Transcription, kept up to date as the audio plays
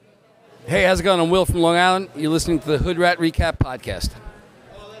Hey, how's it going? I'm Will from Long Island. You're listening to the Hood Rat Recap Podcast.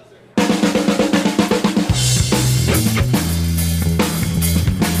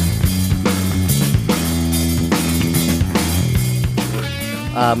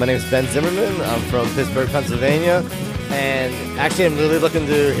 My name is Ben Zimmerman. I'm from Pittsburgh, Pennsylvania. And actually, I'm really looking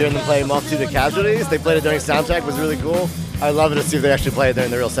to hear them play Multitude of Casualties. They played it during soundcheck. It was really cool. I'd love it to see if they actually play it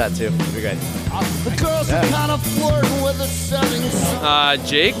during the real set, too. It'd be great. The girls are kind of flirting with the settings.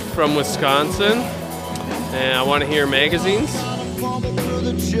 Jake from Wisconsin. And I want to hear magazines.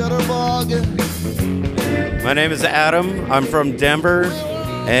 My name is Adam. I'm from Denver.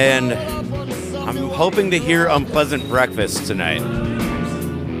 And I'm hoping to hear Unpleasant Breakfast tonight.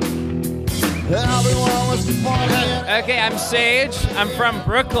 Okay, I'm Sage. I'm from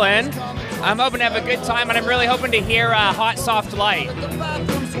Brooklyn. I'm hoping to have a good time, and I'm really hoping to hear Hot Soft Light.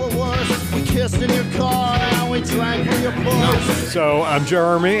 So I'm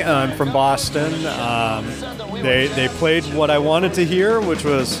Jeremy. I'm from Boston. They played what I wanted to hear, which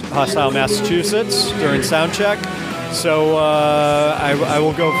was Hostile Massachusetts during soundcheck. So I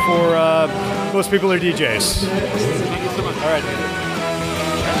will go for most people are DJs. Thank you so much. All right.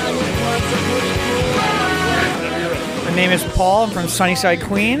 My name is Paul. I'm from Sunnyside,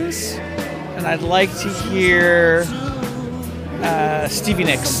 Queens, and I'd like to hear Stevie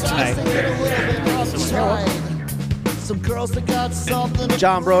Nicks tonight.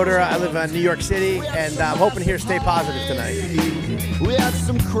 John Broder. I live in New York City, and I'm hoping to hear Stay Positive tonight.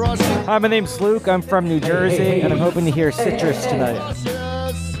 Hi, my name's Luke. I'm from New Jersey, and I'm hoping to hear Citrus tonight.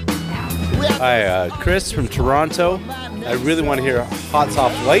 Hi, Chris from Toronto. I really want to hear Hot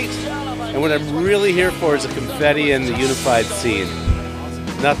Soft Light. And what I'm really here for is a Confetti and the unified scene.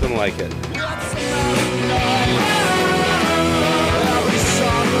 Nothing like it.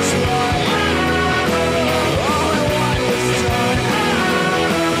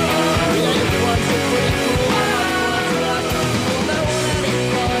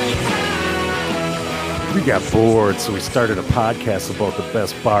 We got bored, so we started a podcast about the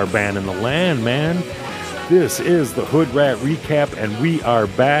best bar band in the land, man. This is the Hood Rat Recap, and we are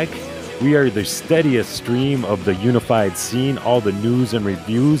back. We are the steadiest stream of the unified scene, all the news and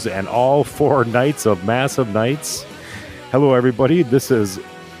reviews, and all 4 nights of massive nights. Hello, everybody. This is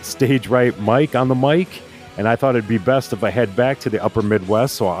Stage Right Mike on the mic, and I thought it'd be best if I head back to the Upper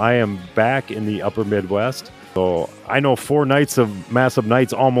Midwest, so I am back in the Upper Midwest. So I know 4 nights of massive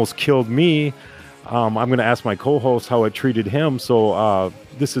nights almost killed me. I'm going to ask my co-host how it treated him. So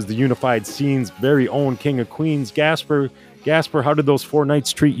this is the unified scene's very own King of Queens, Gasper. Gasper, how did those 4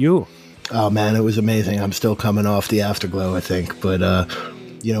 nights treat you? Oh, man, it was amazing. I'm still coming off the afterglow, I think. But,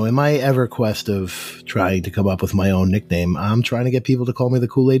 in my ever quest of trying to come up with my own nickname, I'm trying to get people to call me the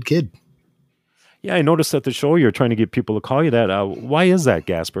Kool-Aid Kid. Yeah, I noticed at the show you're trying to get people to call you that. Why is that,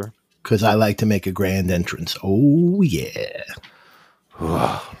 Gasper? Because I like to make a grand entrance. Oh, yeah.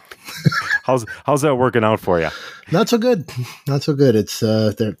 How's that working out for you? Not so good. Not so good. It's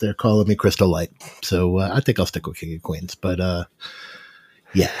they're calling me Crystal Light. So I think I'll stick with King of Queens. But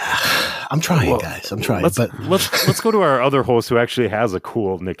yeah, I'm trying, guys. I'm trying. Let's go to our other host who actually has a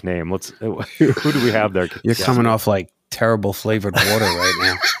cool nickname. Who do we have there? You're coming off like terrible flavored water right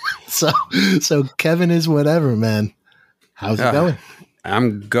now. So Kevin is whatever, man. How's it going?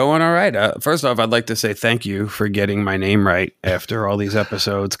 I'm going all right. First off, I'd like to say thank you for getting my name right after all these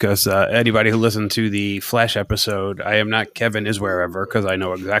episodes, because anybody who listened to the Flash episode, I am not Kevin is wherever, because I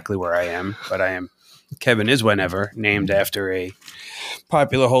know exactly where I am, but I am Kevin is whenever, named after a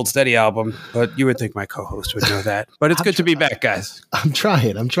popular Hold Steady album. But you would think my co-host would know that. But it's good to be back, guys. I'm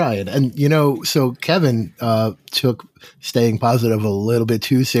trying. And, so Kevin took staying positive a little bit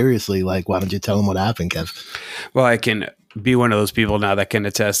too seriously. Like, why don't you tell him what happened, Kev? Well, I can be one of those people now that can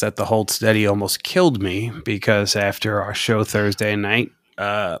attest that the Hold Steady almost killed me, because after our show Thursday night,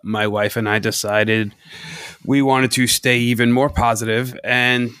 my wife and I decided we wanted to stay even more positive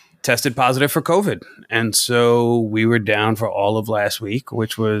and tested positive for COVID. And so we were down for all of last week,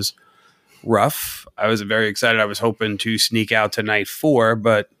 which was rough. I was very excited. I was hoping to sneak out to night 4,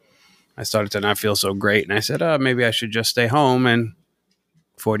 but I started to not feel so great. And I said, maybe I should just stay home. And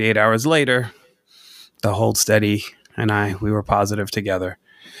 48 hours later, the Hold Steady and we were positive together.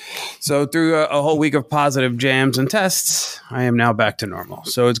 So through a whole week of positive jams and tests, I am now back to normal.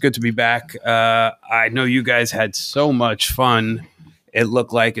 So it's good to be back. I know you guys had so much fun. It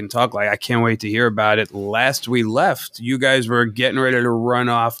looked like and talked like. I can't wait to hear about it. Last we left, you guys were getting ready to run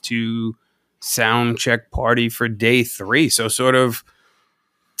off to sound check party for day 3. So sort of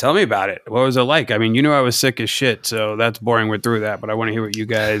tell me about it. What was it like? I mean, you know I was sick as shit, so that's boring. We're through that. But I want to hear what you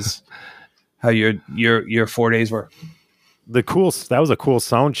guys, how your 4 days were. that was a cool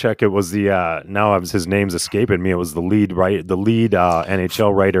sound check. It was the his name's escaping me. It was the lead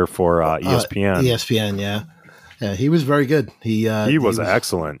NHL writer for ESPN. ESPN, yeah, he was very good. He was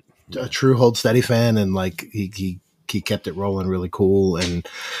excellent. A true Hold Steady fan, and like he kept it rolling really cool. And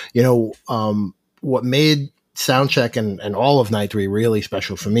what made Soundcheck and all of night 3 really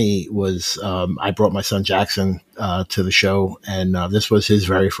special for me was I brought my son Jackson to the show, and this was his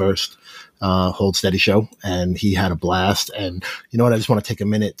very first Hold Steady show, and he had a blast. And you know what? I just want to take a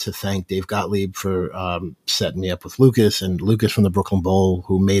minute to thank Dave Gottlieb for setting me up with Lucas from the Brooklyn Bowl,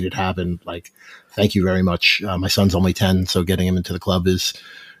 who made it happen. Like, thank you very much. My son's only 10, so getting him into the club is,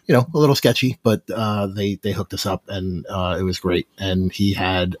 a little sketchy, but they hooked us up, and it was great. And he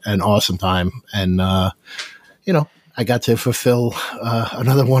had an awesome time. And, I got to fulfill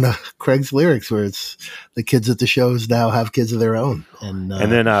another one of Craig's lyrics, where it's the kids at the shows now have kids of their own. And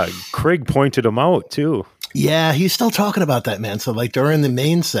then Craig pointed him out too. Yeah, he's still talking about that, man. So like during the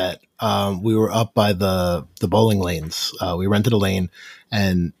main set, we were up by the bowling lanes. We rented a lane,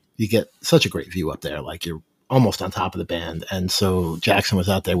 and you get such a great view up there. Like, you're almost on top of the band. And so Jackson was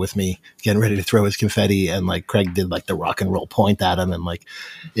out there with me getting ready to throw his confetti, and like Craig did like the rock and roll point at him, and like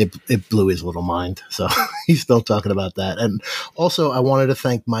it blew his little mind. So he's still talking about that. And also I wanted to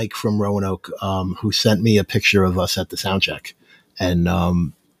thank Mike from Roanoke, who sent me a picture of us at the sound check. And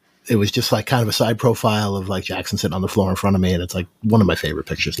it was just like kind of a side profile of like Jackson sitting on the floor in front of me, and it's like one of my favorite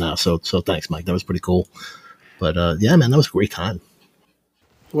pictures now. So thanks, Mike. That was pretty cool. But yeah, man, that was a great time.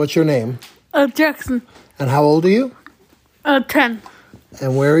 What's your name? Jackson. And how old are you? 10.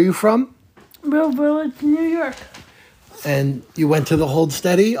 And where are you from? Mill Village, New York. And you went to the Hold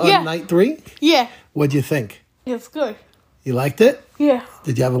Steady on night 3? Yeah. What'd you think? It's good. You liked it? Yeah.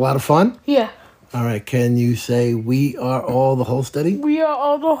 Did you have a lot of fun? Yeah. All right. Can you say, we are all the Hold Steady? We are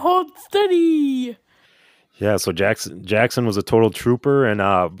all the Hold Steady. Yeah, so Jackson was a total trooper. And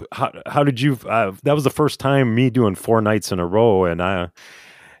how did you that was the first time me doing 4 nights in a row, and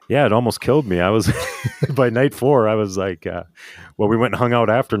yeah, it almost killed me. I was by night 4. I was like, we went and hung out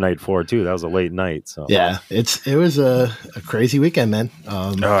after night 4 too. That was a late night. So yeah, it was a crazy weekend, man.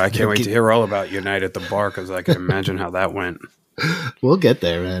 I can't wait to hear all about your night at the bar, because I can imagine how that went. We'll get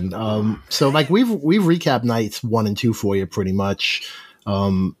there, man. So like we've recapped nights 1 and 2 for you pretty much.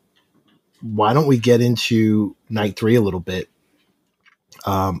 Why don't we get into night 3 a little bit?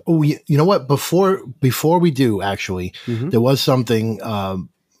 You know what? Before we do, actually, there was something.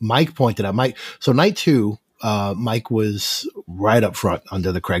 Mike pointed out. So night 2, Mike was right up front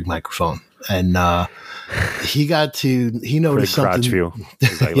under the Craig microphone, and he noticed Craig something. Crotch view,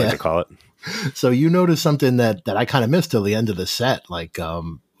 as I like to call it. So you noticed something that I kind of missed till the end of the set. Like,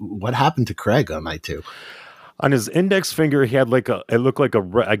 what happened to Craig on night 2? On his index finger, he had it looked like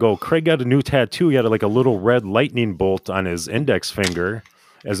I go, Craig got a new tattoo. He had like a little red lightning bolt on his index finger,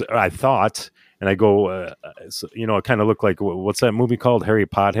 as I thought. And I go, it kind of looked like, what's that movie called? Harry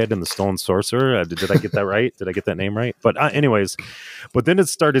Pothead and the Stone Sorcerer. Did I get that right? Did I get that name right? But anyways, but then it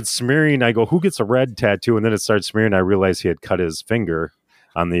started smearing. I go, who gets a red tattoo? And then it started smearing. I realized he had cut his finger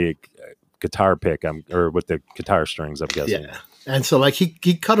on the guitar pick, or with the guitar strings, I'm guessing. Yeah. And so like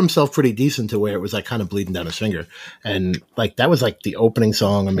he cut himself pretty decent to where it was like kind of bleeding down his finger. And like that was like the opening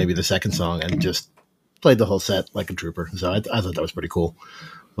song or maybe the second song, and just played the whole set like a trooper. So I thought that was pretty cool.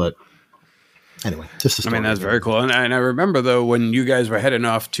 But anyway, just a story. I mean, that's very cool. And I remember, though, when you guys were heading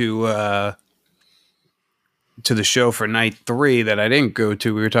off to the show for night 3 that I didn't go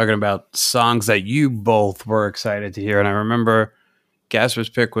to, we were talking about songs that you both were excited to hear. And I remember Gasper's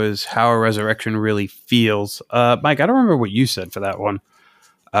pick was How a Resurrection Really Feels. Mike, I don't remember what you said for that one,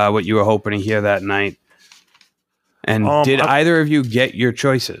 what you were hoping to hear that night. And did either of you get your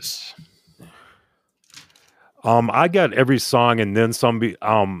choices? I got every song and then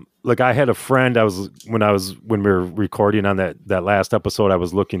some. Like I had a friend. When we were recording on that last episode, I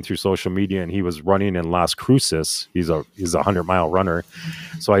was looking through social media, and he was running in Las Cruces. He's a 100-mile runner.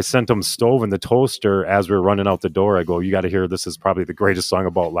 So I sent him Stove in the Toaster as we were running out the door. I go, you got to hear this. Is probably the greatest song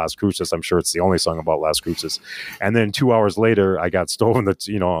about Las Cruces. I'm sure it's the only song about Las Cruces. And then 2 hours later, I got Stove in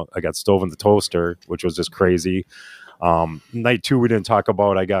the Toaster, which was just crazy. Night 2 we didn't talk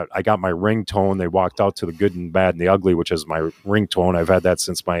about. I got my ringtone. They walked out to the Good and Bad and the Ugly, which is my ringtone. I've had that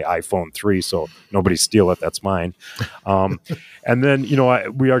since my iPhone 3, so nobody steal it. That's mine. And then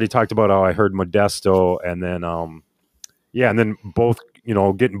we already talked about how I heard Modesto, and then and then both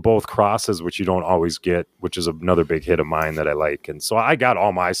getting both crosses, which you don't always get, which is another big hit of mine that I like. And so I got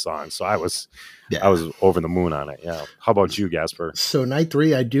all my songs, so I was over the moon on it. Yeah. How about you, Gasper? So night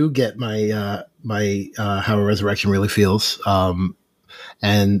 3, I do get my How a Resurrection Really Feels.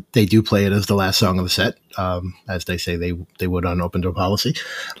 and they do play it as the last song of the set, as they say they would on Open Door Policy.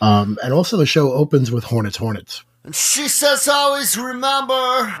 And also the show opens with Hornets, Hornets. And she says, always remember,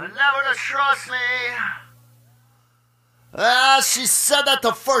 never to trust me. She said that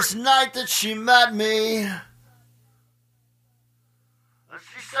the first night that she met me.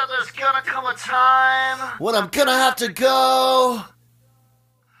 She said there's gonna come a time when I'm gonna have to go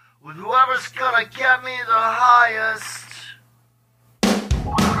with whoever's gonna get me the highest.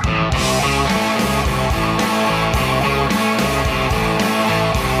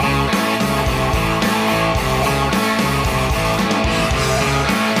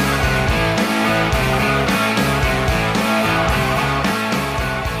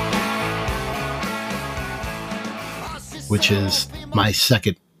 Which is my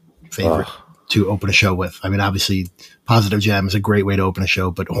second favorite to open a show with. I mean, obviously, Positive Jam is a great way to open a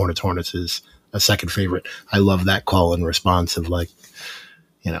show, but Hornets, Hornets is a second favorite. I love that call and response of like,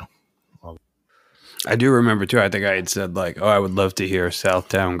 you know. I do remember too. I think I had said like, "Oh, I would love to hear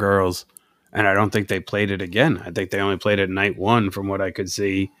Southtown Girls," and I don't think they played it again. I think they only played it night one, from what I could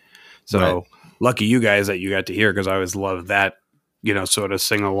see. So Right. lucky you guys that you got to hear, because I always loved that, sort of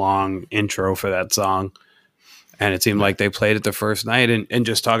sing along intro for that song. And it seemed like they played it the first night. And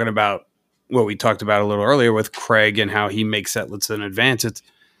just talking about what we talked about a little earlier with Craig and how he makes set lists in advance,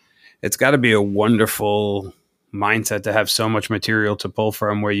 it's got to be a wonderful mindset to have so much material to pull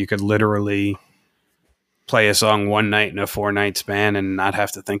from, where you could literally play a song one night in a 4-night span and not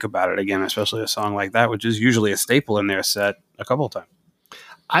have to think about it again, especially a song like that, which is usually a staple in their set a couple of times.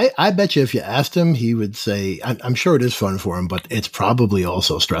 I bet you if you asked him, he would say, I'm sure it is fun for him, but it's probably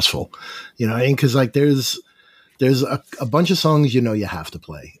also stressful. You know, because like there's a bunch of songs you have to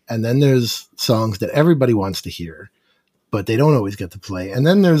play. And then there's songs that everybody wants to hear, but they don't always get to play. And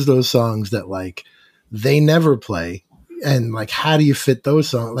then there's those songs that like they never play. And like, how do you fit those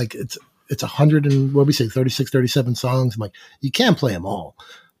songs? Like it's 100 and what we say, 36, 37 songs. I'm like, you can't play them all,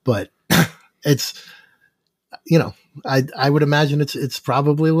 but it's, I would imagine it's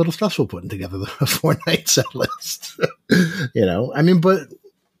probably a little stressful putting together the 4-night set list, I mean, but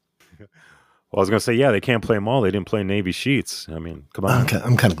Well, I was going to say, yeah, they can't play them all. They didn't play Navy Sheets. I mean, come on.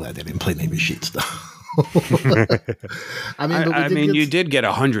 I'm kind of glad they didn't play Navy Sheets, though. I mean, you did get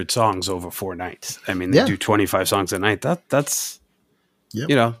 100 songs over 4 nights. I mean, they do 25 songs a night. That's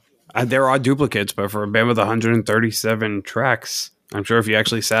there are duplicates, but for a band with 137 tracks, I'm sure if you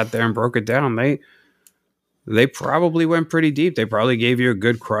actually sat there and broke it down, they probably went pretty deep. They probably gave you a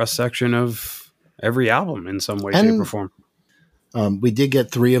good cross section of every album in some way, shape, or form. We did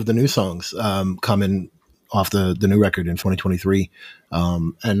get 3 of the new songs coming off the new record in 2023.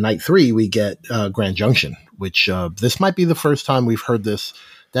 And night 3, we get Grand Junction, which this might be the first time we've heard this,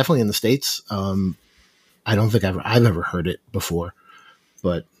 definitely in the States. I don't think I've ever heard it before,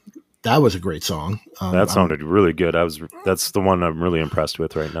 but that was a great song. That sounded really good. That's the one I'm really impressed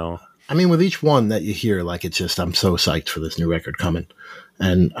with right now. I mean, with each one that you hear, like, it's just, I'm so psyched for this new record coming.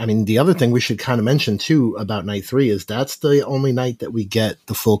 And I mean, the other thing we should kind of mention too about night 3 is that's the only night that we get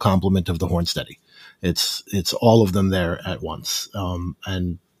the full complement of the horn steady. It's all of them there at once.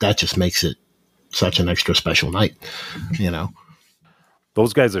 And that just makes it such an extra special night,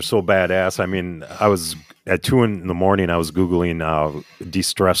 Those guys are so badass. I mean, I was at 2 a.m, I was Googling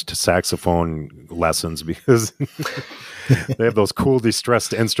distressed saxophone lessons because they have those cool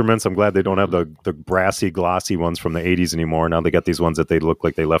distressed instruments. I'm glad they don't have the brassy, glossy ones from the 80s anymore. Now they got these ones that they look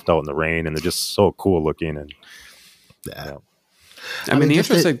like they left out in the rain, and they're just so cool looking. And I mean, the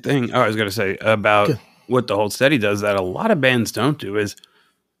interesting thing I was going to say about what the Hold Steady does that a lot of bands don't do is,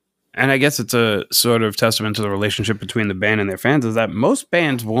 and I guess it's a sort of testament to the relationship between the band and their fans, is that most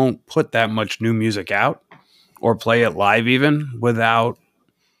bands won't put that much new music out or play it live even without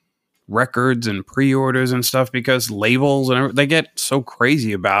records and pre-orders and stuff, because labels and they get so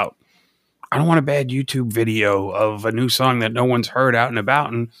crazy about, I don't want a bad YouTube video of a new song that no one's heard out and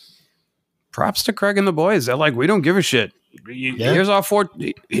about. And props to Craig and the boys. They're like, we don't give a shit.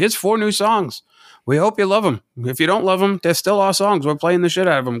 Here's 4 new songs. We hope you love them. If you don't love them, they're still our songs. We're playing the shit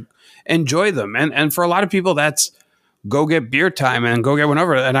out of them. Enjoy them. And for a lot of people, that's go get beer time and go get one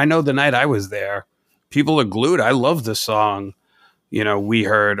over. And I know the night I was there, people are glued. I love the song, we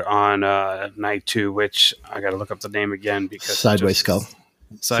heard on night 2, which I got to look up the name again because Sideways Skull.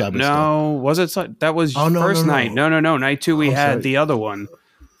 Was it? That was first night. No. Night 2, we had the other one.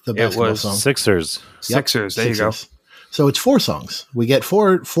 The basketball song. Sixers. Sixers. There you go. So it's 4 songs. We get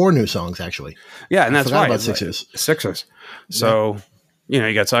four new songs actually. Yeah, and that's right. About Sixers. So,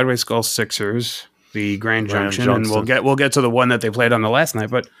 you got Sideways Skull, Sixers, the Grand Junction, and we'll get to the one that they played on the last night.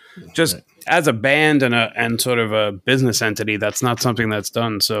 But just as a band and sort of a business entity, that's not something that's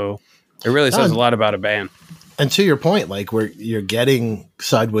done. So it really says a lot about a band. And to your point, like you're getting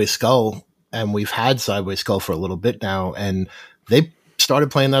Sideways Skull, and we've had Sideways Skull for a little bit now, and they started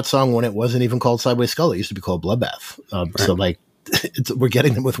playing that song when it wasn't even called Sideways Skull. It used to be called Bloodbath. So like we're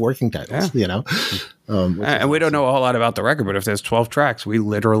getting them with working titles, you know. And we don't know a whole lot about the record, but if there's 12 tracks, we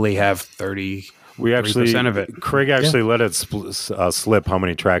literally have 30. We actually, of it. Craig actually let it slip how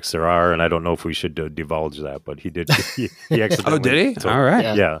many tracks there are, and I don't know if we should divulge that, but he did. He accidentally. Oh, did he? All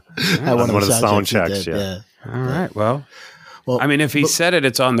right. Yeah. One of the sound checks. Yeah. All right. Well, I mean, if he said it,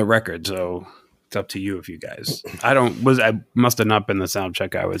 it's on the record, so it's up to you if you guys. I must have not been the sound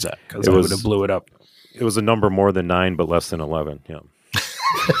check I was at, because I would have blew it up. It was a number more than 9, but less than 11. Yeah.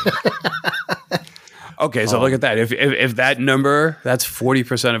 Okay, so look at that. If that number, that's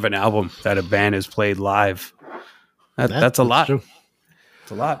 40% of an album that a band has played live. That's a lot. True.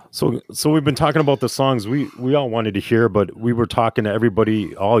 It's a lot. So we've been talking about the songs we all wanted to hear, but we were talking to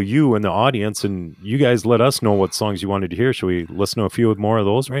everybody, all you in the audience, and you guys let us know what songs you wanted to hear. Should we listen to a few more of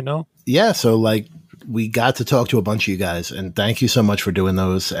those right now? Yeah. So like we got to talk to a bunch of you guys, and thank you so much for doing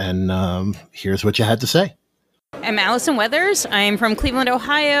those. And here's what you had to say. I'm Allison Weathers. I'm from Cleveland,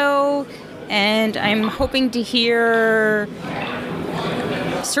 Ohio. And I'm hoping to hear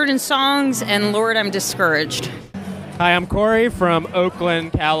certain songs, and Lord, I'm discouraged. Hi, I'm Corey from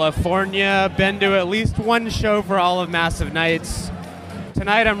Oakland, California. Been to at least one show for all of Massive Nights.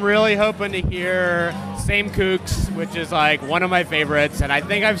 Tonight I'm really hoping to hear Same Kooks, which is like one of my favorites, and I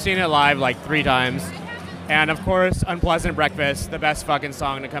think I've seen it live like 3 times. And of course, Unpleasant Breakfast, the best fucking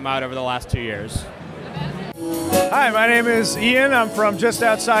song to come out over the last 2 years. Hi, my name is Ian. I'm from just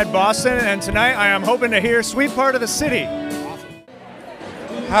outside Boston, and tonight I am hoping to hear Sweet Part of the City.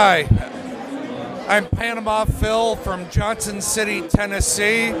 Hi, I'm Panama Phil from Johnson City,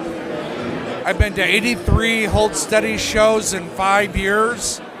 Tennessee. I've been to 83 Hold Steady shows in 5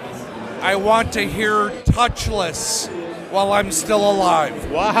 years. I want to hear Touchless while I'm still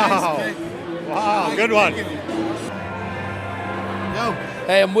alive. Wow. Wow, good one.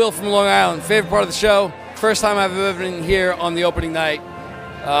 Hey, I'm Will from Long Island. Favorite part of the show. First time I've ever been here on the opening night.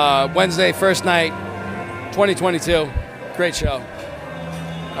 Wednesday, first night, 2022. Great show.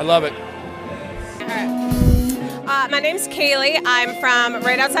 I love it. My name's Kaylee. I'm from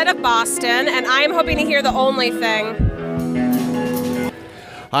right outside of Boston, and I'm hoping to hear The Only Thing.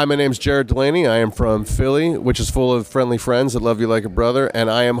 Hi, my name's Jared Delaney. I am from Philly, which is full of friendly friends that love you like a brother,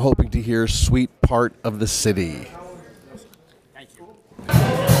 and I am hoping to hear Sweet Part of the City.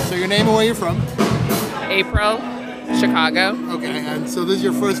 So your name and where you're from? April, Chicago. Okay, and so this is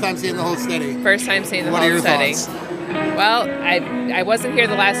your first time seeing the Hold Steady? First time seeing the Hold Steady. Well, I wasn't here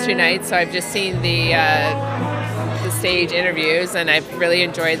the last 2 nights, so I've just seen the stage interviews, and I've really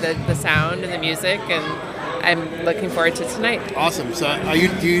enjoyed the sound and the music, and I'm looking forward to tonight. Awesome. So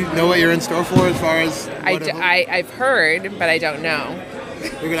do you know what you're in store for as far as... I've heard, but I don't know.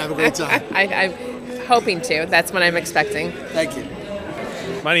 You're going to have a great time. I'm hoping to. That's what I'm expecting. Thank you.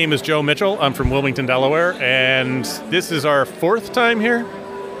 My name is Joe Mitchell. I'm from Wilmington, Delaware, and this is our 4th time here.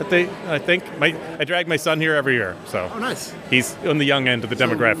 I think I drag my son here every year, so nice. He's on the young end of the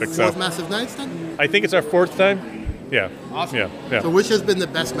demographic. Fourth Massive Nights then? I think it's our 4th time. Yeah. Awesome. Yeah. So which has been the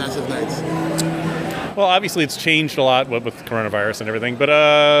best Massive Nights? Well, obviously it's changed a lot with coronavirus and everything, but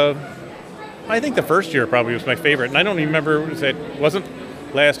I think the first year probably was my favorite, and I don't even remember it wasn't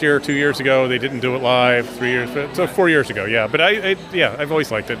last year or 2 years ago. They didn't do it live. 3 years, so 4 years ago. Yeah, but I've always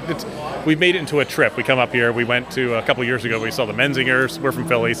liked it. We made it into a trip. We come up here. We went to a couple of years ago. We saw the Menzingers. We're from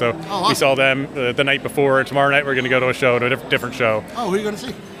Philly, so awesome. We saw them the night before. Tomorrow night we're going to go to a show, to a different show. Oh, who are you going to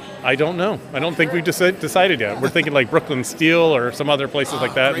see? I don't know. I don't think we've decided yet. We're thinking like Brooklyn Steel or some other places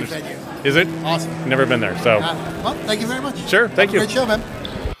like that. Great venue. Is it? Awesome. Never been there. So. Well, thank you very much. Sure. Thank you. Great show, man.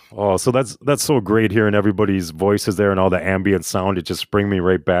 Oh, so that's so great hearing everybody's voices there and all the ambient sound. It just brings me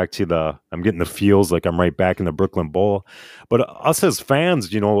right back to I'm getting the feels like I'm right back in the Brooklyn Bowl. But us as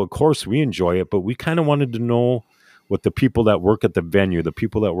fans, of course we enjoy it, but we kind of wanted to know what the people that work at the venue, the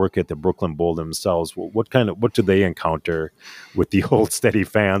people that work at the Brooklyn Bowl themselves, what do they encounter with the Hold Steady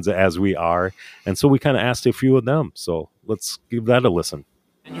fans as we are? And so we kind of asked a few of them. So let's give that a listen.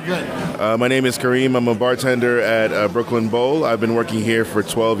 My name is Kareem. I'm a bartender at Brooklyn Bowl. I've been working here for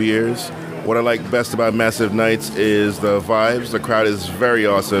 12 years. What I like best about Massive Nights is the vibes. The crowd is very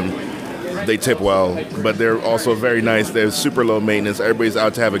awesome. They tip well, but they're also very nice. They're super low maintenance. Everybody's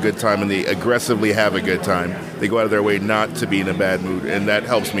out to have a good time, and they aggressively have a good time. They go out of their way not to be in a bad mood, and that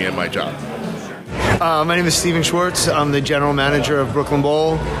helps me in my job. My name is Steven Schwartz. I'm the general manager of Brooklyn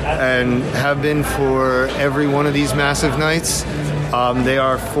Bowl and have been for every one of these massive nights. They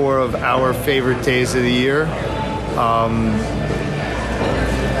are 4 of our favorite days of the year.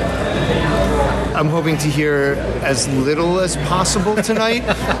 I'm hoping to hear as little as possible tonight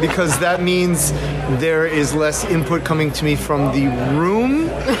because that means there is less input coming to me from the room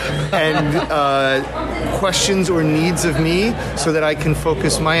and questions or needs of me so that I can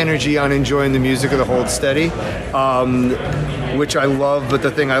focus my energy on enjoying the music of the Hold Steady, which I love. But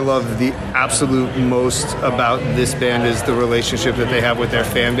the thing I love the absolute most about this band is the relationship that they have with their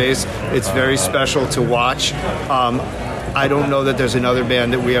fan base. It's very special to watch. I don't know that there's another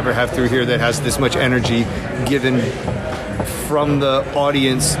band that we ever have through here that has this much energy given from the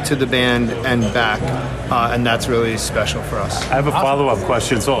audience to the band and back, and that's really special for us. I have a follow-up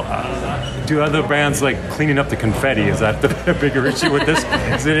question. So, do other bands like cleaning up the confetti? Is that the bigger issue with this?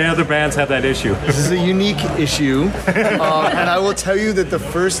 Does any other bands have that issue? This is a unique issue, and I will tell you that the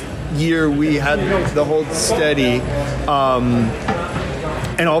first year we had the Hold Steady,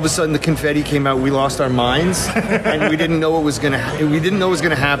 and all of a sudden the confetti came out, we lost our minds, and we didn't know what was gonna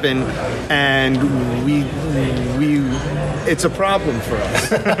happen, and it's a problem for us.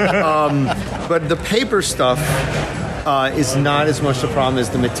 But the paper stuff is not as much a problem as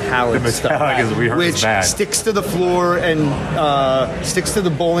the metallic stuff, as we heard, which is bad. sticks to the floor and sticks to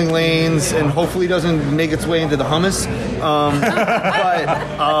the bowling lanes, and hopefully doesn't make its way into the hummus.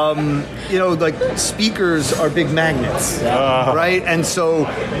 Like speakers are big magnets, right? And so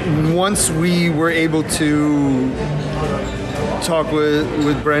once we were able to talk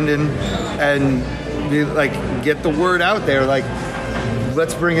with Brendan and get the word out there,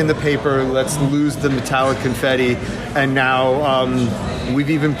 let's bring in the paper, let's lose the metallic confetti, and now we've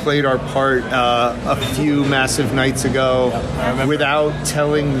even played our part a few massive nights ago without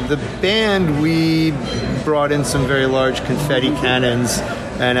telling the band. We brought in some very large confetti cannons,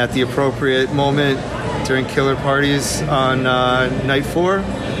 and at the appropriate moment during killer parties on night 4,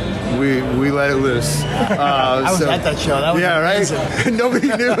 we let it loose. I was at that show. That was amazing. Right? Nobody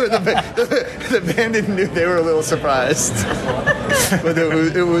knew. The band didn't know. They were a little surprised. But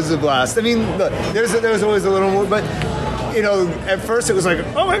it was a blast. I mean, look, there's always a little more, but at first it was like,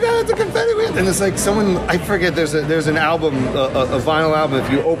 oh my God, it's a confetti wheel. And it's like I forget, there's an album, a vinyl album, if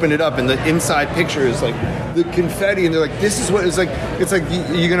you open it up and the inside picture is like the confetti, and they're like, this is what it's like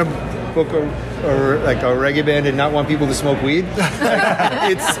you're gonna book a reggae band and not want people to smoke weed.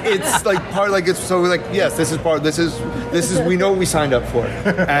 It's like part, like, it's so, like, yes, this is part, this is we know what we signed up for,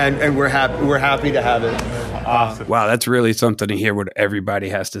 and we're happy to have it. Awesome. Wow, that's really something to hear what everybody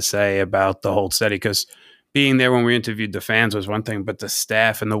has to say about the Hold Steady, because being there when we interviewed the fans was one thing, but the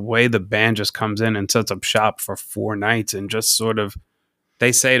staff and the way the band just comes in and sets up shop for 4 nights and just sort of,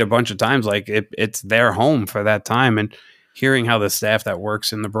 they say it a bunch of times, like it's their home for that time. And hearing how the staff that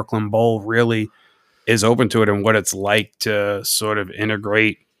works in the Brooklyn Bowl really is open to it and what it's like to sort of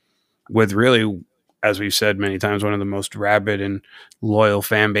integrate with really, as we've said many times, one of the most rabid and loyal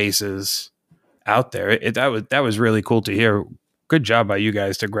fan bases out there. That was really cool to hear. Good job by you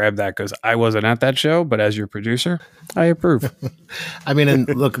guys to grab that, because I wasn't at that show, but as your producer, I approve. I mean, and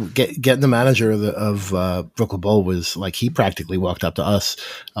look, getting the manager of Brooklyn Bowl was like, he practically walked up to us.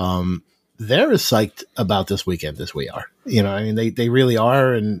 They're as psyched about this weekend as we are. I mean, they really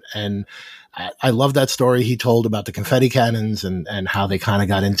are. And I love that story he told about the confetti cannons and how they kind of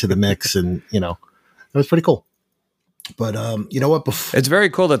got into the mix. And, it was pretty cool. But you know what? It's very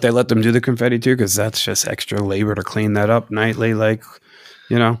cool that they let them do the confetti too, because that's just extra labor to clean that up nightly. Like,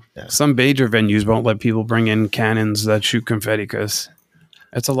 some major venues won't let people bring in cannons that shoot confetti because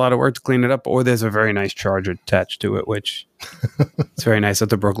it's a lot of work to clean it up. Or there's a very nice charge attached to it, which it's very nice that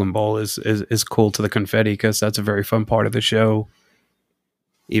the Brooklyn Bowl is cool to the confetti, because that's a very fun part of the show.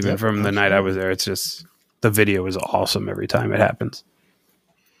 Even from the night I was there, it's just, the video is awesome every time it happens.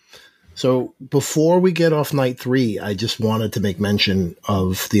 So before we get off night 3, I just wanted to make mention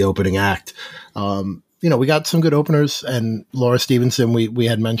of the opening act. We got some good openers, and Laura Stevenson, we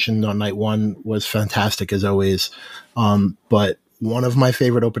had mentioned on night 1, was fantastic as always. But one of my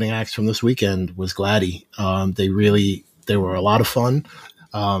favorite opening acts from this weekend was Gladdy. They were a lot of fun.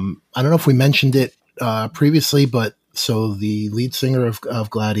 I don't know if we mentioned it previously, but so the lead singer of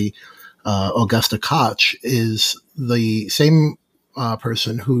Gladdy, Augusta Koch, is the same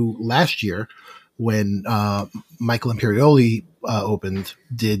person who last year, when Michael Imperioli opened,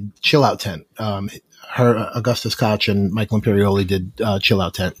 did Chill Out Tent. Augustus Koch and Michael Imperioli did Chill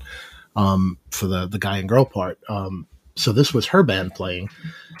Out Tent for the guy and girl part. So this was her band playing,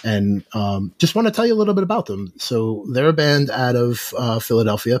 and just want to tell you a little bit about them. So they're a band out of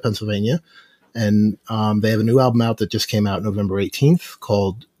Philadelphia, Pennsylvania. And they have a new album out that just came out November 18th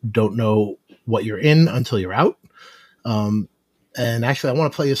called Don't Know What You're In Until You're Out. And actually, I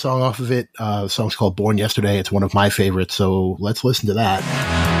want to play a song off of it. The song's called Born Yesterday. It's one of my favorites, so let's listen to that.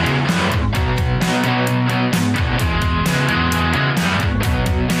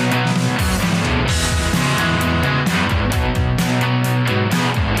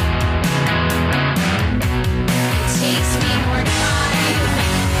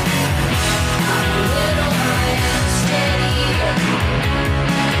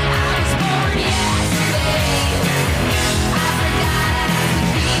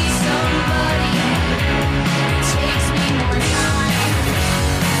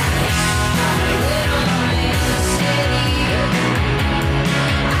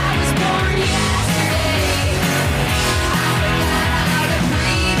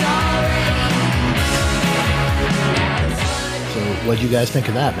 What'd you guys think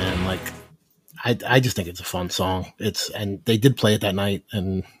of that, man? Like, I just think it's a fun song. And they did play it that night.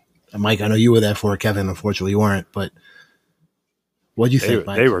 And Mike, I know you were there for it. Kevin, unfortunately, you weren't. But what'd you think,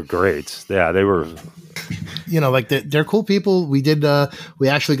 Mike? They were great. Yeah, they were. You know, like they're cool people. We did. We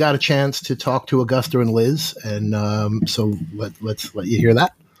actually got a chance to talk to Augusta and Liz, and so let's let you hear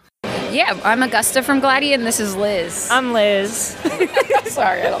that. Yeah, I'm Augusta from Gladdy, and this is Liz. I'm Liz.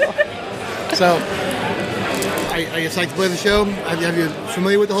 Sorry, I don't know. So, are you excited to play the show? Have you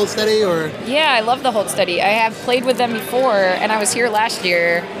familiar with the Hold Steady, or? Yeah, I love the Hold Steady. I have played with them before, and I was here last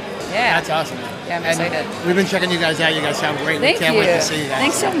year. Yeah. That's awesome. Yeah, I'm excited. We've been checking you guys out. You guys sound great. Thank we can't you. wait to see you guys.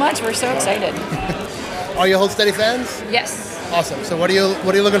 Thanks so much. We're so excited. Are you Hold Steady fans? Yes. Awesome. So what are you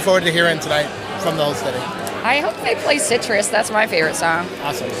looking forward to hearing tonight from the Hold Steady? I hope they play Citrus. That's my favorite song.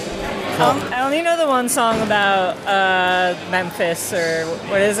 Awesome. I only know the one song about Memphis, or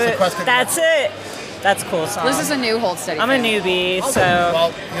what is it? That's it. That's a cool song. This is a new Hold Steady. I'm a newbie, Awesome. so...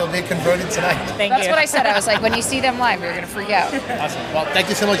 Well, you'll be converted tonight. Thank That's you. what I said. I was like, when you see them live, you're going to freak out. Awesome. Well, thank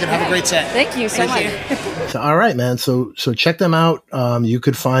you so much, and have a great set. Thank you so much. So, all right, man. So check them out. You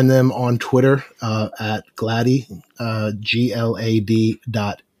could find them on Twitter at Gladdy, GLAD.EEE.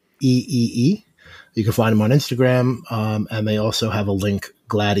 You can find them on Instagram, and they also have a link,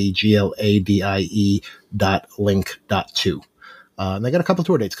 Gladdy, GLADIE.link.2. And they got a couple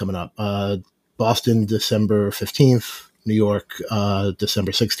tour dates coming up. Boston, December 15th, New York,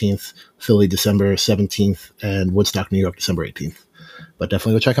 December 16th, Philly, December 17th, and Woodstock, New York, December 18th. But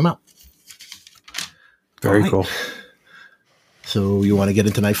definitely go check them out. Very cool. So you want to get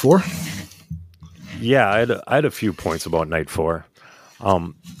into night 4? Yeah, I had a few points about night 4.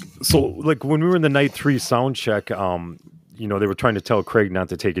 So like when we were in the night 3 sound check, you know, they were trying to tell Craig not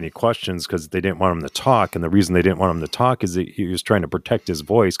to take any questions because they didn't want him to talk. And the reason they didn't want him to talk is that he was trying to protect his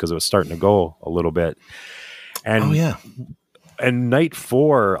voice because it was starting to go a little bit. And, oh, yeah. And night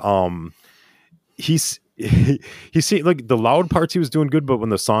 4, he seemed like the loud parts he was doing good, but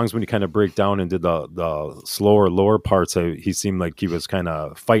when you kind of break down and did the slower, lower parts, he seemed like he was kind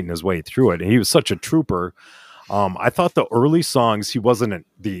of fighting his way through it. And he was such a trooper. I thought the early songs, he wasn't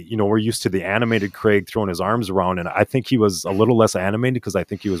we're used to the animated Craig throwing his arms around, and I think he was a little less animated because I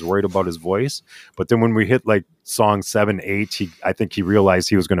think he was worried about his voice. But then when we hit like song 7, 8, I think he realized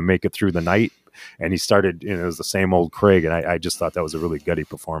he was going to make it through the night, and he started, it was the same old Craig, and I just thought that was a really gutty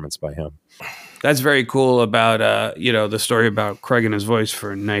performance by him. That's very cool about, the story about Craig and his voice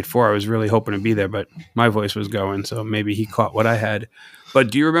for night 4. I was really hoping to be there, but my voice was going, so maybe he caught what I had.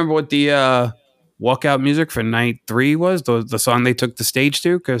 But do you remember what the walkout music for night 3 was? The song they took the stage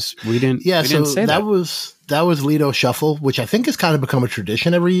to? Because we didn't say that. That was Lido Shuffle, which I think has kind of become a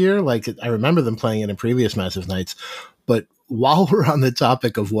tradition every year. Like, I remember them playing it in previous Massive Nights. But while we're on the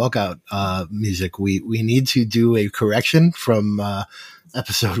topic of walkout music, we need to do a correction from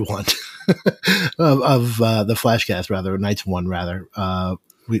episode 1 of the Flashcast, rather, Nights 1, rather.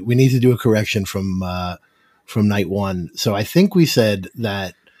 We need to do a correction from night 1. So I think we said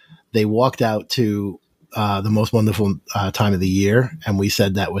that they walked out to The Most Wonderful Time of the Year, and we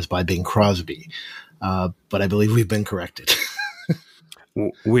said that was by Bing Crosby. But I believe we've been corrected.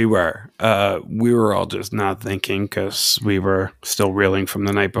 We were all just not thinking because we were still reeling from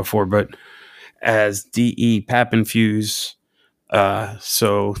the night before. But as D.E. Pappenfuse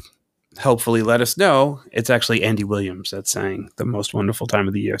so helpfully let us know, it's actually Andy Williams that sang The Most Wonderful Time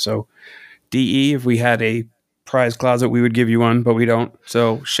of the Year. So D.E., if we had a prize closet, we would give you one, but we don't.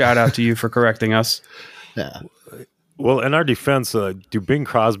 So shout out to you for correcting us. Yeah. Well, in our defense, do Bing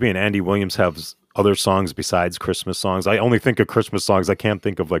Crosby and Andy Williams have other songs besides Christmas songs? I only think of Christmas songs. I can't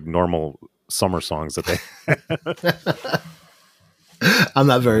think of like normal summer songs that they I'm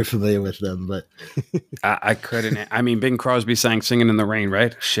not very familiar with them, but I couldn't. I mean, Bing Crosby sang "Singing in the Rain,"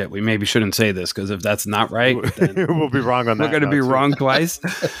 right? Shit, we maybe shouldn't say this because if that's not right, then we'll be wrong on that. We're going to be wrong twice.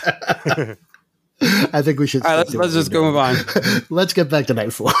 I think we should. All right, let's just go move on. Let's get back to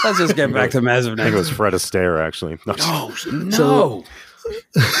night 4. Let's just get back to Massive I Night. think it was Fred Astaire, actually. No.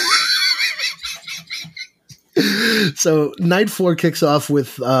 So night 4 kicks off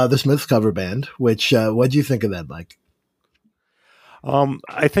with the Smiths cover band, which what do you think of that, Mike?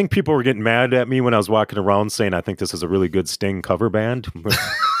 I think people were getting mad at me when I was walking around saying I think this is a really good Sting cover band.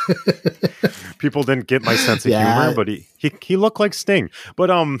 People didn't get my sense of humor, but he looked like Sting. But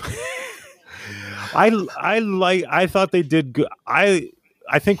I thought they did good. I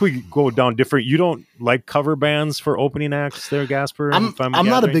think we go down different. You don't like cover bands for opening acts there, Gasper? I'm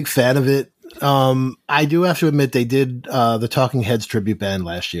not a big fan of it. I do have to admit they did the Talking Heads tribute band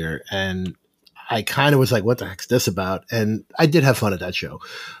last year, and I kind of was like, what the heck's this about? And I did have fun at that show.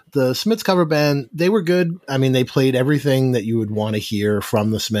 The Smiths cover band, they were good. I mean, they played everything that you would want to hear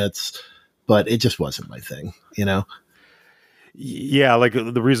from the Smiths, but it just wasn't my thing, you know? Yeah, like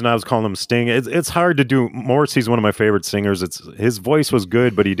the reason I was calling him Sting, it's hard to do. Morrissey's one of my favorite singers. His voice was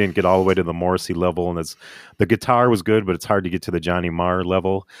good, but he didn't get all the way to the Morrissey level, and the guitar was good, but it's hard to get to the Johnny Marr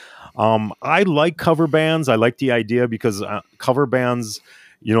level. I like cover bands. I like the idea because cover bands,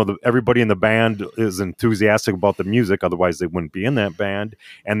 you know, everybody in the band is enthusiastic about the music. Otherwise, they wouldn't be in that band.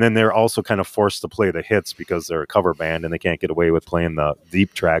 And then they're also kind of forced to play the hits because they're a cover band and they can't get away with playing the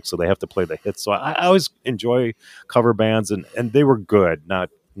deep tracks. So they have to play the hits. So I always enjoy cover bands, and they were good, not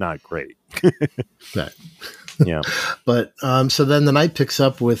great. Right. Yeah. But so then the night picks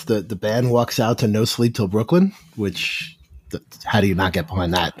up with the band walks out to No Sleep Till Brooklyn, which how do you not get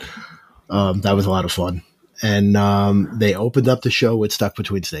behind that? That was a lot of fun. And they opened up the show with Stuck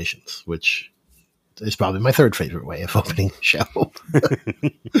Between Stations, which is probably my third favorite way of opening the show.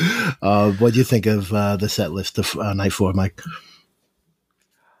 What do you think of the set list of night 4, Mike?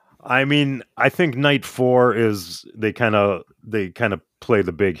 I mean, I think night 4 is they kind of play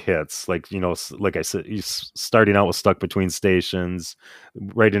the big hits, like, you know, like I said, he's starting out with Stuck Between Stations,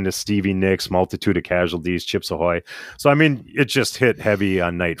 right into Stevie Nicks, Multitude of Casualties, Chips Ahoy. So I mean, it just hit heavy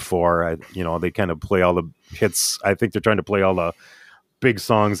on night 4. You know, they kind of play all the hits. I think they're trying to play all the big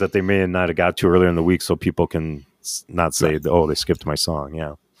songs that they may not have got to earlier in the week, so people can not say, "Oh, they skipped my song."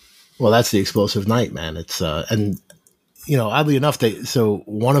 Yeah. Well, that's the explosive night, man. It's and you know, oddly enough, so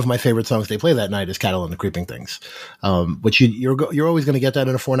one of my favorite songs they play that night is "Cattle and the Creeping Things," which you're always going to get that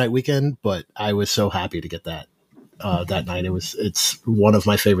in a 4-night weekend. But I was so happy to get that that night. It's one of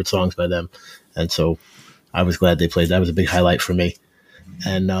my favorite songs by them, and so I was glad they played. That was a big highlight for me.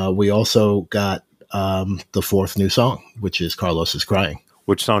 And we also got the 4th new song, which is "Carlos Is Crying,"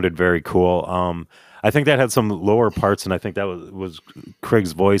 which sounded very cool. I think that had some lower parts, and I think that was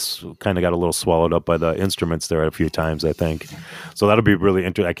Craig's voice kind of got a little swallowed up by the instruments there a few times, I think. So that'll be really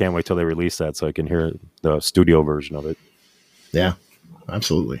interesting. I can't wait till they release that so I can hear the studio version of it. Yeah,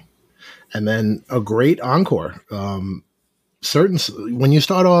 absolutely. And then a great encore. When you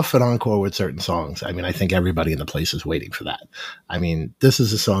start off an encore with certain songs, I mean, I think everybody in the place is waiting for that. I mean, this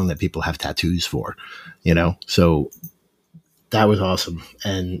is a song that people have tattoos for, you know? So that was awesome.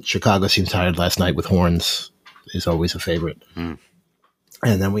 And Chicago Seems Tired Last Night with Horns is always a favorite. And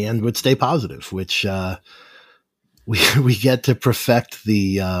then we end with Stay Positive, which we get to perfect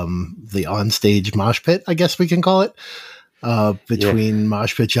the onstage mosh pit, I guess we can call it, between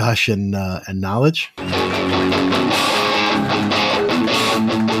Mosh Pit Josh and Knowledge.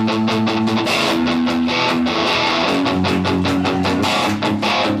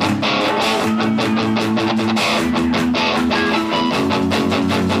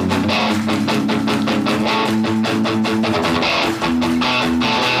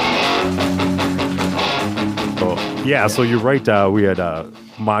 Yeah, so you're right. We had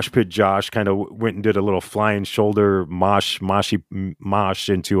Mosh Pit Josh kind of went and did a little flying shoulder mosh into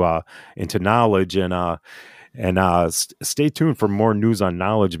Knowledge, and stay tuned for more news on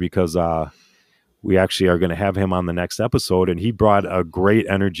Knowledge because we actually are going to have him on the next episode, and he brought a great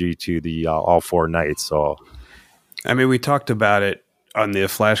energy to the all 4 nights. So, I mean, we talked about it on the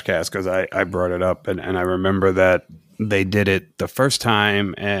Flashcast because I brought it up, and I remember that they did it the first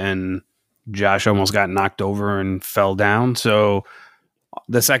time, and Josh almost got knocked over and fell down. So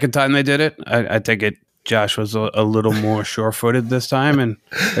the second time they did it, I think Josh was a little more sure-footed this time, and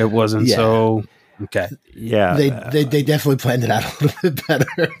it wasn't so okay. Yeah, they definitely planned it out a little bit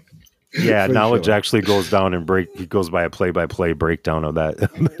better. Yeah, For knowledge sure. actually goes down and he goes by a play-by-play breakdown of that.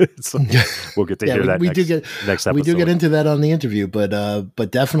 So we'll get to hear that next episode. We do get into that on the interview, but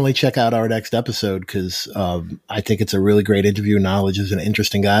definitely check out our next episode because I think it's a really great interview. Knowledge is an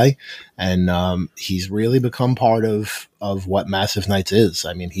interesting guy, and he's really become part of what Massive Nights is.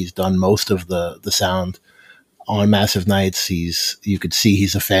 I mean, he's done most of the sound on Massive Nights. You could see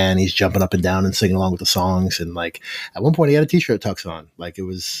he's a fan. He's jumping up and down and singing along with the songs, and like at one point he had a t-shirt tux on. Like it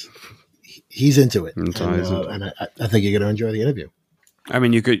was. He's into it, and I think you're going to enjoy the interview. I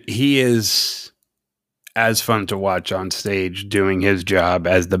mean, he is as fun to watch on stage doing his job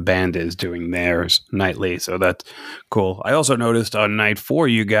as the band is doing theirs nightly. So that's cool. I also noticed on night 4,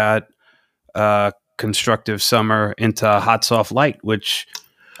 you got Constructive Summer into Hot Soft Light, which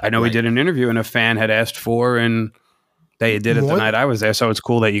I know we did an interview and a fan had asked for, and they did it the night I was there. So it's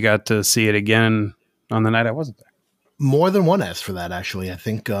cool that you got to see it again on the night I wasn't there. More than one asked for that, actually. I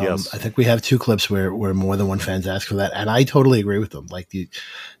think I think we have 2 clips where more than one fans asked for that, and I totally agree with them. Like it's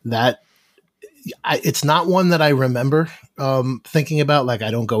not one that I remember thinking about. Like I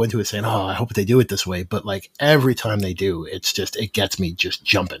don't go into it saying, "Oh, I hope they do it this way," but like every time they do, it gets me just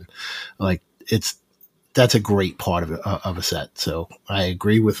jumping. Like that's a great part of a set. So I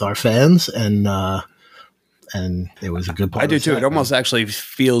agree with our fans, and it was a good part. I do of the too. set, It almost actually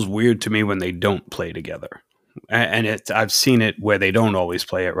feels weird to me when they don't play together. And I've seen it where they don't always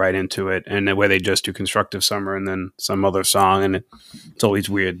play it right into it, and where they just do Constructive Summer and then some other song, and it's always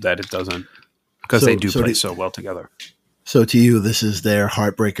weird that it doesn't, because they do play so well together. So to you, this is their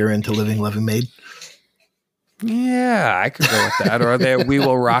heartbreaker into Living Loving Maid? Yeah, I could go with that. Or there, We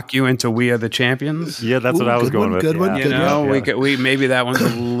Will Rock You into We Are the Champions. Yeah, that's what I was going with. Good one. You know, we maybe that one's a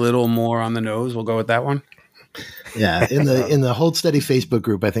little more on the nose. We'll go with that one. Yeah, in the Hold Steady Facebook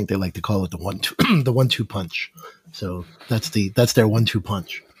group, I think they like to call it the 1-2 punch. So that's their 1-2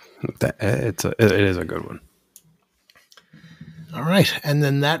 punch. It is a good one. All right, and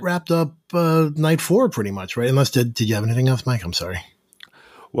then that wrapped up night 4 pretty much, right? Unless did you have anything else, Mike? I'm sorry.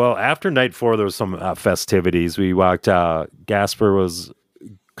 Well, after night 4, there was some festivities. We walked. Gasper was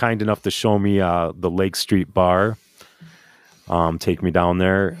kind enough to show me the Lake Street Bar. Take me down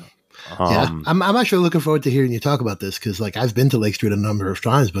there. I'm actually looking forward to hearing you talk about this because, like, I've been to Lake Street a number of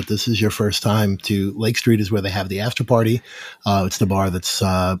times, but this is your first time to Lake Street. Is where they have the after party. It's the bar that's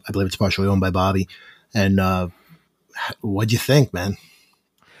I believe it's partially owned by Bobby. And what'd you think, man?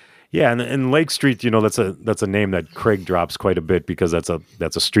 Yeah, and Lake Street, you know, that's a name that Craig drops quite a bit because that's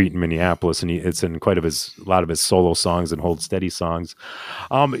a street in Minneapolis, and it's in a lot of his solo songs and Hold Steady songs.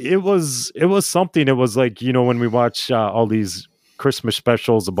 It was something. It was like, you know, when we watch all these Christmas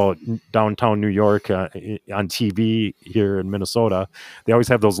specials about downtown New York on TV here in Minnesota, they always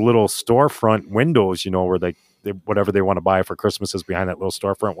have those little storefront windows, you know, where they whatever they want to buy for Christmas is behind that little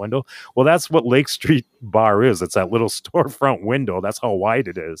storefront window. Well, that's what Lake Street Bar is. It's that little storefront window. That's how wide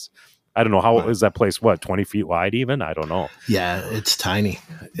it is. I don't know how is that place. What, 20 feet wide even? I don't know. Yeah, it's tiny.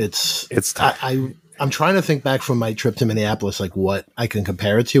 It's I'm trying to think back from my trip to Minneapolis, like what I can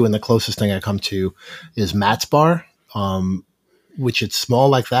compare it to, and the closest thing I come to is Matt's Bar. Which it's small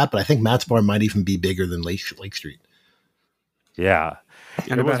like that, but I think Matt's Bar might even be bigger than Lake Street. Yeah.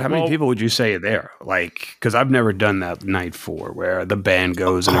 And about how many people would you say are there? Like, because I've never done that night 4 where the band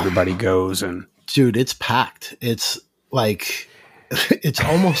goes and everybody goes. And dude, it's packed. It's like, it's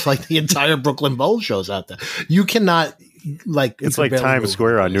almost like the entire Brooklyn Bowl shows out there. You cannot, like, it's like Times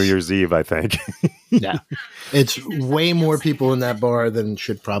Square on New Year's Eve, I think. Yeah. It's way more people in that bar than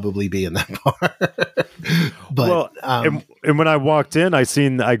should probably be in that bar. But and when I walked in,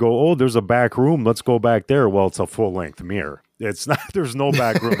 I go, oh, there's a back room. Let's go back there. Well, it's a full length mirror. It's not. There's no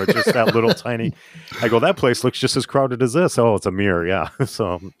back room. It's just that little tiny. I go, that place looks just as crowded as this. Oh, it's a mirror. Yeah.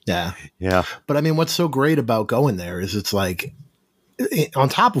 So yeah. But I mean, what's so great about going there is it's like, on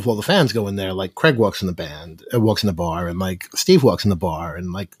top of all the fans going there, like Craig walks in the bar, and like Steve walks in the bar,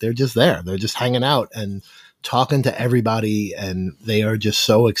 and like they're just there. They're just hanging out and talking to everybody, and they are just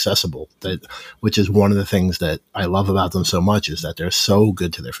so accessible, which is one of the things that I love about them so much, is that they're so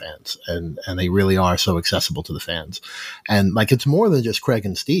good to their fans, and they really are so accessible to the fans. And like, it's more than just Craig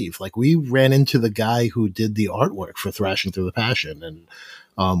and Steve. Like, we ran into the guy who did the artwork for Thrashing Through the Passion, and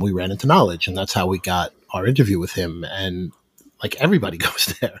we ran into Knowledge, and that's how we got our interview with him. And like, everybody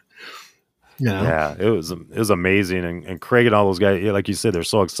goes there. You know? Yeah, it was amazing. And Craig and all those guys, like you said, they're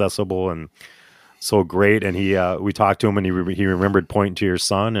so accessible and so great. And we talked to him, and he remembered pointing to your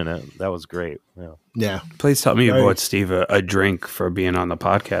son, and that was great. Yeah. Please tell me you bought Steve a drink for being on the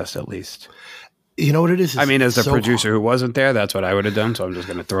podcast, at least. You know what it is? I mean, as the producer who wasn't there, that's what I would have done. So I'm just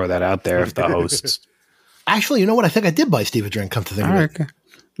going to throw that out there if the hosts. Actually, you know what? I think I did buy Steve a drink, come to think of it. Okay.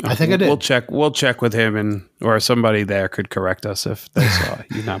 I think I did. We'll check with him, or somebody there could correct us if they saw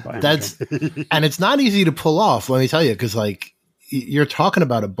you not buying. And it's not easy to pull off. Let me tell you, because like you're talking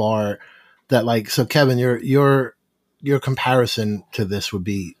about a bar that like. So Kevin, your comparison to this would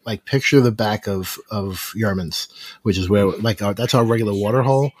be like picture the back of Yerman's, which is where like that's our regular water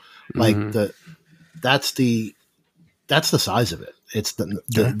hole. Like that's the size of it. It's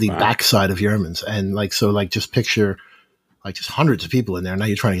the backside of Yerman's, and like so like just picture. Like just hundreds of people in there. Now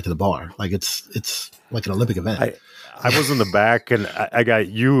you're trying to get to the bar. Like it's like an Olympic event. I was in the back, and I got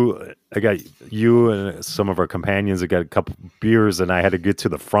you and some of our companions. I got a couple beers, and I had to get to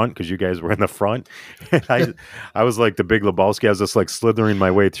the front because you guys were in the front. And I was like the Big Lebowski. I was just like slithering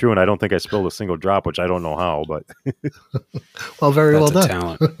my way through, and I don't think I spilled a single drop, which I don't know how. But well, well done.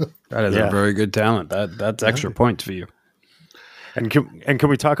 Talent. That is a very good talent. That's extra points for you. And can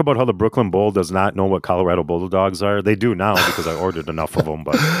we talk about how the Brooklyn Bowl does not know what Colorado Bulldogs are? They do now because I ordered enough of them.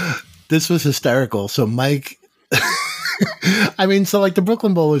 But this was hysterical. So Mike, I mean, so like the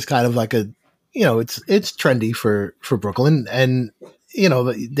Brooklyn Bowl is kind of like a, it's trendy for Brooklyn, and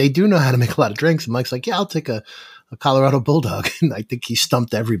they do know how to make a lot of drinks. And Mike's like, yeah, I'll take a Colorado Bulldog, and I think he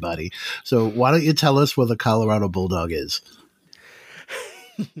stumped everybody. So why don't you tell us what a Colorado Bulldog is?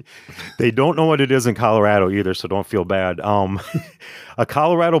 They don't know what it is in Colorado either, so don't feel bad. A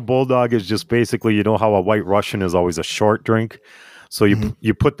Colorado Bulldog is just basically, how a White Russian is always a short drink. So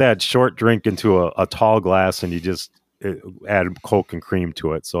you put that short drink into a tall glass, and you just add Coke and cream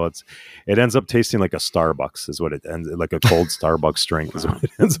to it. So it ends up tasting like a Starbucks, is what it ends like a cold Starbucks drink is what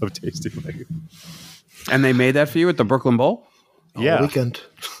it ends up tasting like. And they made that for you at the Brooklyn Bowl? All weekend.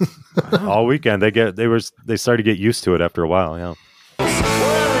 All weekend. They started to get used to it after a while. Yeah.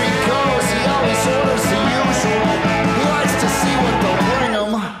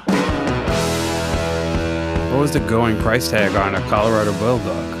 What was the going price tag on a Colorado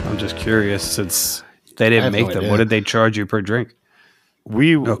Bulldog? I'm just curious, since they didn't make them. What did they charge you per drink?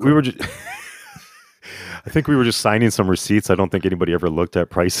 We were just I think we were just signing some receipts. I don't think anybody ever looked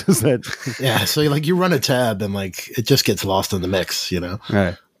at prices. Yeah, so like you run a tab and like it just gets lost in the mix,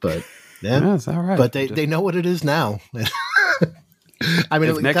 Right. But yeah, it's all right. But they know what it is now. I mean,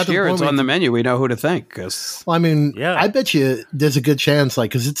 if next year it's on the menu, we know who to thank. Well, I mean, I bet you there's a good chance, like,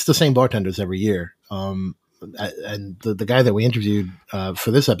 because it's the same bartenders every year. And the guy that we interviewed for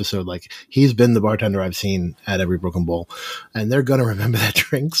this episode, like, he's been the bartender I've seen at every Brooklyn Bowl, and they're gonna remember that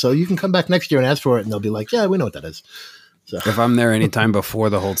drink. So you can come back next year and ask for it, and they'll be like, "Yeah, we know what that is." So if I'm there anytime before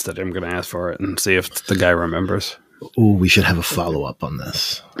the Holstead, I'm gonna ask for it and see if the guy remembers. Oh, we should have a follow up on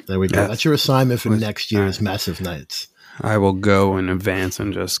this. There we go. Yeah. That's your assignment for next year's Massive Nights. I will go in advance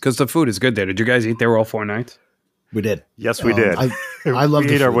and just because the food is good there. Did you guys eat there all 4 nights? We did. Yes, we did. I love.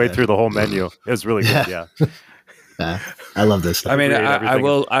 We ate our way through the whole menu. It was really good. Yeah. I love this stuff. I mean,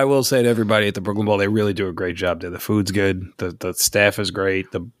 I will say to everybody at the Brooklyn Bowl, they really do a great job there. The food's good. The staff is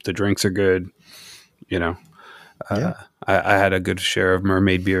great. The drinks are good. I had a good share of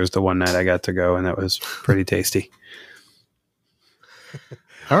mermaid beers the one night I got to go, and that was pretty tasty.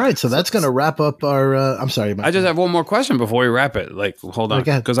 All right, so that's going to wrap up our. I'm sorry, I just have one more question before we wrap it. Like, hold on,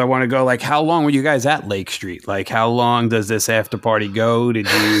 because I want to go. Like, how long were you guys at Lake Street? Like, how long does this after party go? Did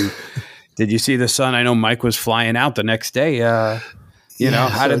you see the sun? I know Mike was flying out the next day. How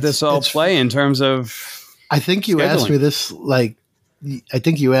did this all play in terms of? I think you asked me this. Like, I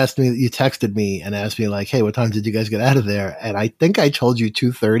think you asked me. You texted me and asked me like, "Hey, what time did you guys get out of there?" And I think I told you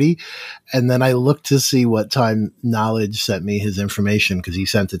 2:30, and then I looked to see what time Knowledge sent me his information because he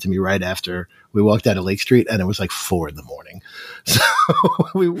sent it to me right after we walked out of Lake Street, and it was like 4 a.m. So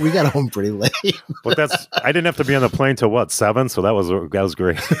we got home pretty late. But I didn't have to be on the plane till what 7, so that was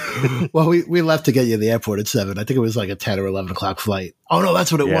great. Well, we left to get you to the airport at 7. I think it was like a 10 or 11 o'clock flight. Oh no,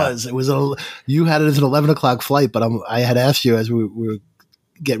 that's what it was. It was you had it as an 11 o'clock flight, but I had asked you as we were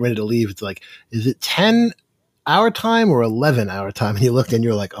getting ready to leave. It's like, is it 10 our time or 11 our time? And you looked and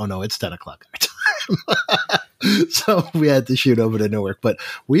you're like, oh no, it's 10 o'clock our time. So we had to shoot over to Newark, but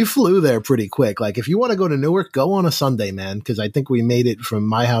we flew there pretty quick. Like, if you want to go to Newark, go on a Sunday, man, because I think we made it from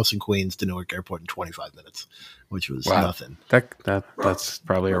my house in Queens to Newark Airport in 25 minutes, which was nothing. That's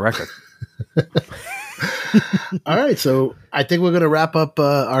probably a record. All right, so I think we're going to wrap up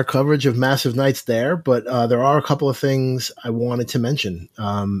our coverage of Massive Nights there, but there are a couple of things I wanted to mention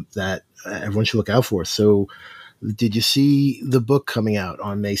that everyone should look out for. So did you see the book coming out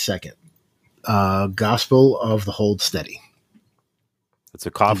on May 2nd? Gospel of the Hold Steady. It's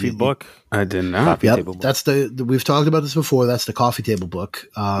a coffee book. I didn't know. Coffee Yep, table book. that's we've talked about this before. That's the coffee table book,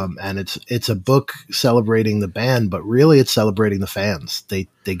 and it's a book celebrating the band, but really it's celebrating the fans.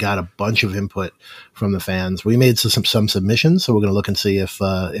 They got a bunch of input from the fans. We made some submissions, so we're going to look and see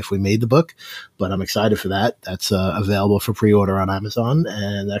if we made the book. But I'm excited for that. That's available for pre-order on Amazon,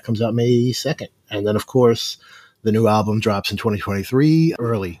 and that comes out May 2nd. And then of course, the new album drops in 2023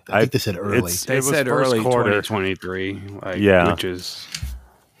 early. I think they said early. They said early 2023, which is,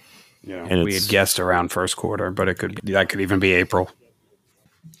 and we had guessed around first quarter, but that could even be April.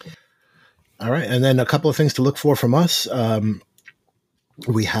 All right, and then a couple of things to look for from us.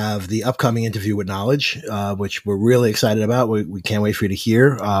 We have the upcoming interview with Knowledge, which we're really excited about. We can't wait for you to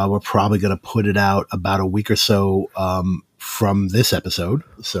hear. We're probably going to put it out about a week or so from this episode,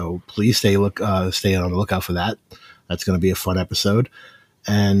 so please stay on the lookout for that. That's going to be a fun episode.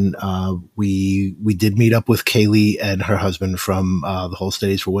 And we did meet up with Kaylee and her husband from the Whole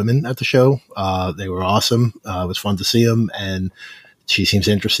Studies for Women at the show. They were awesome. It was fun to see them, and she seems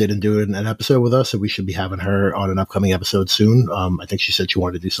interested in doing an episode with us, so we should be having her on an upcoming episode soon. I think she said she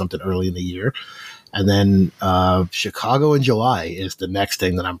wanted to do something early in the year. And then Chicago in July is the next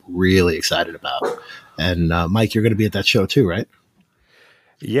thing that I'm really excited about. And Mike, you're going to be at that show too, right?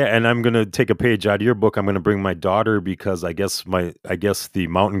 Yeah, and I'm going to take a page out of your book. I'm going to bring my daughter because I guess the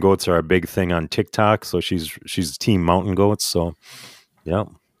mountain goats are a big thing on TikTok. So she's team mountain goats. So, yeah.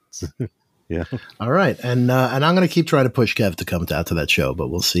 Yeah. All right. And I'm going to keep trying to push Kev to come out to that show, but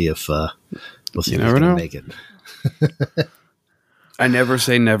we'll see if he's going to make it. I never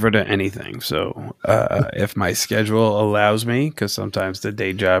say never to anything. So if my schedule allows me, because sometimes the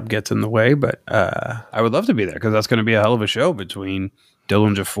day job gets in the way, but I would love to be there because that's going to be a hell of a show between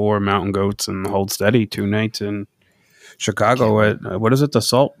Dillinger 4, Mountain Goats, and Hold Steady 2 nights in Chicago at, what is it, the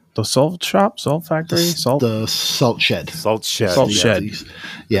salt shop, salt factory, the salt shed. Salt shed.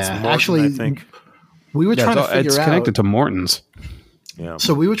 Yeah, Morton, actually, I think. We were trying to figure out. It's connected to Morton's. Yeah.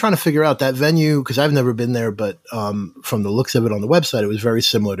 So we were trying to figure out that venue because I've never been there, but from the looks of it on the website, it was very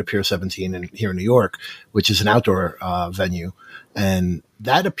similar to Pier 17 here in New York, which is an outdoor venue, and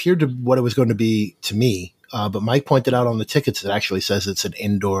that appeared to what it was going to be to me. But Mike pointed out on the tickets, it actually says it's an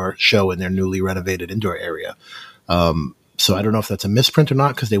indoor show in their newly renovated indoor area. So I don't know if that's a misprint or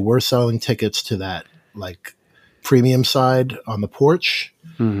not because they were selling tickets to that like premium side on the porch.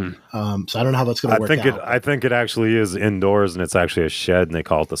 Mm-hmm. So I don't know how that's going to work out. I think it actually is indoors and it's actually a shed and they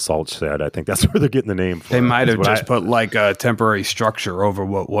call it the salt shed. I think that's where they're getting the name from. They might have just put like a temporary structure over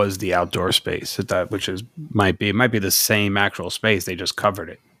what was the outdoor space, might be the same actual space. They just covered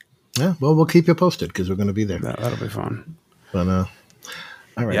it. Yeah, well, we'll keep you posted because we're going to be there. That'll be fun. But,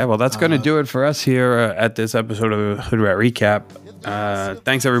 all right. Yeah, well, that's going to do it for us here at this episode of Hood Rat Recap.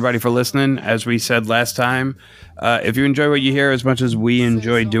 Thanks, everybody, for listening. As we said last time, if you enjoy what you hear as much as we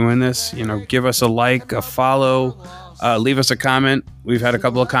enjoy doing this, give us a like, a follow, leave us a comment. We've had a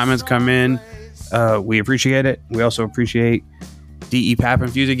couple of comments come in. We appreciate it. We also appreciate D.E.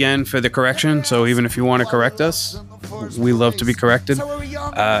 Pappenfuse again for the correction. So even if you want to correct us, we love to be corrected.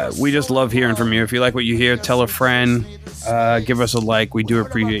 We just love hearing from you. If you like what you hear, tell a friend, give us a like. We do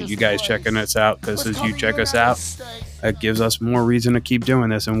appreciate you guys checking us out because as you check us out, it gives us more reason to keep doing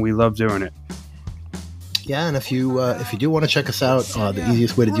this, and we love doing it. Yeah, and if you do want to check us out, the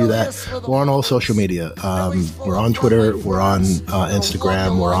easiest way to do that, we're on all social media. We're on Twitter, we're on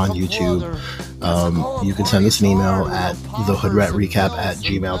Instagram, we're on YouTube. You can send us an email at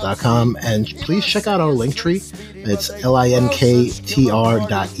thehoodratrecap@gmail.com, and please check out our link tree. It's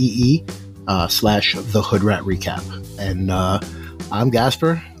linktr.ee/thehoodratrecap. And I'm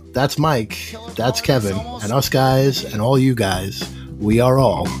Gasper. That's Mike. That's Kevin. And us guys and all you guys, we are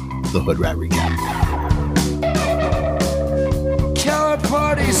all the Hood Rat Recap. Killer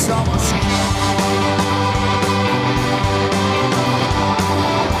party summer.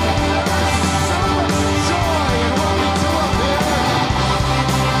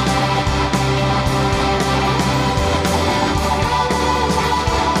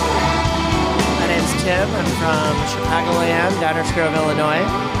 Tim. I'm from Chicagoland, Downers Grove, Illinois,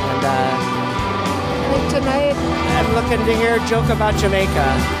 and tonight I'm looking to hear a joke about Jamaica.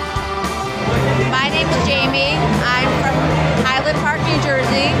 My name is Jamie. I'm from Highland Park, New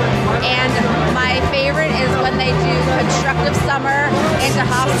Jersey, and my favorite is when they do Constructive Summer into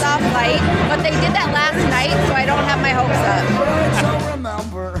Hostile Flight, but they did that last night, so I don't have my hopes up.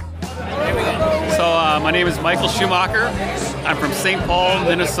 So my name is Michael Schumacher. I'm from St. Paul,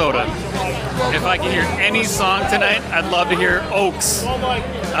 Minnesota. If I can hear any song tonight, I'd love to hear Oaks.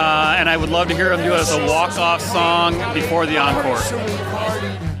 And I would love to hear them do it as a walk-off song before the encore.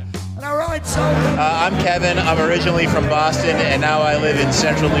 And I really I'm Kevin. I'm originally from Boston, and now I live in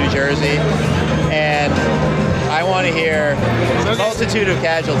central New Jersey. And I want to hear Multitude of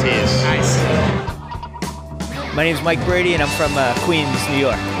Casualties. Nice. My name's Mike Brady, and I'm from Queens, New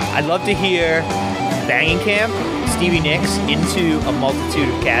York. I'd love to hear Banging Camp, Stevie Nicks, Into a Multitude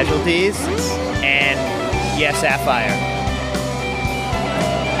of Casualties, and Yes, Sapphire.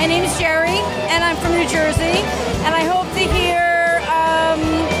 My name is Jerry, and I'm from New Jersey, and I hope to hear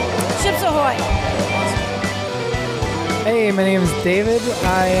Ships Ahoy. Hey, my name is David.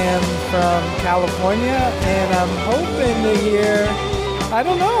 I am from California, and I'm hoping to hear, I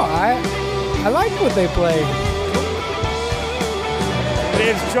don't know, I like what they play. My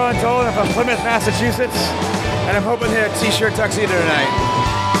name's John Tolan. I'm from Plymouth, Massachusetts, and I'm hoping to hear T-shirt tuxedo tonight.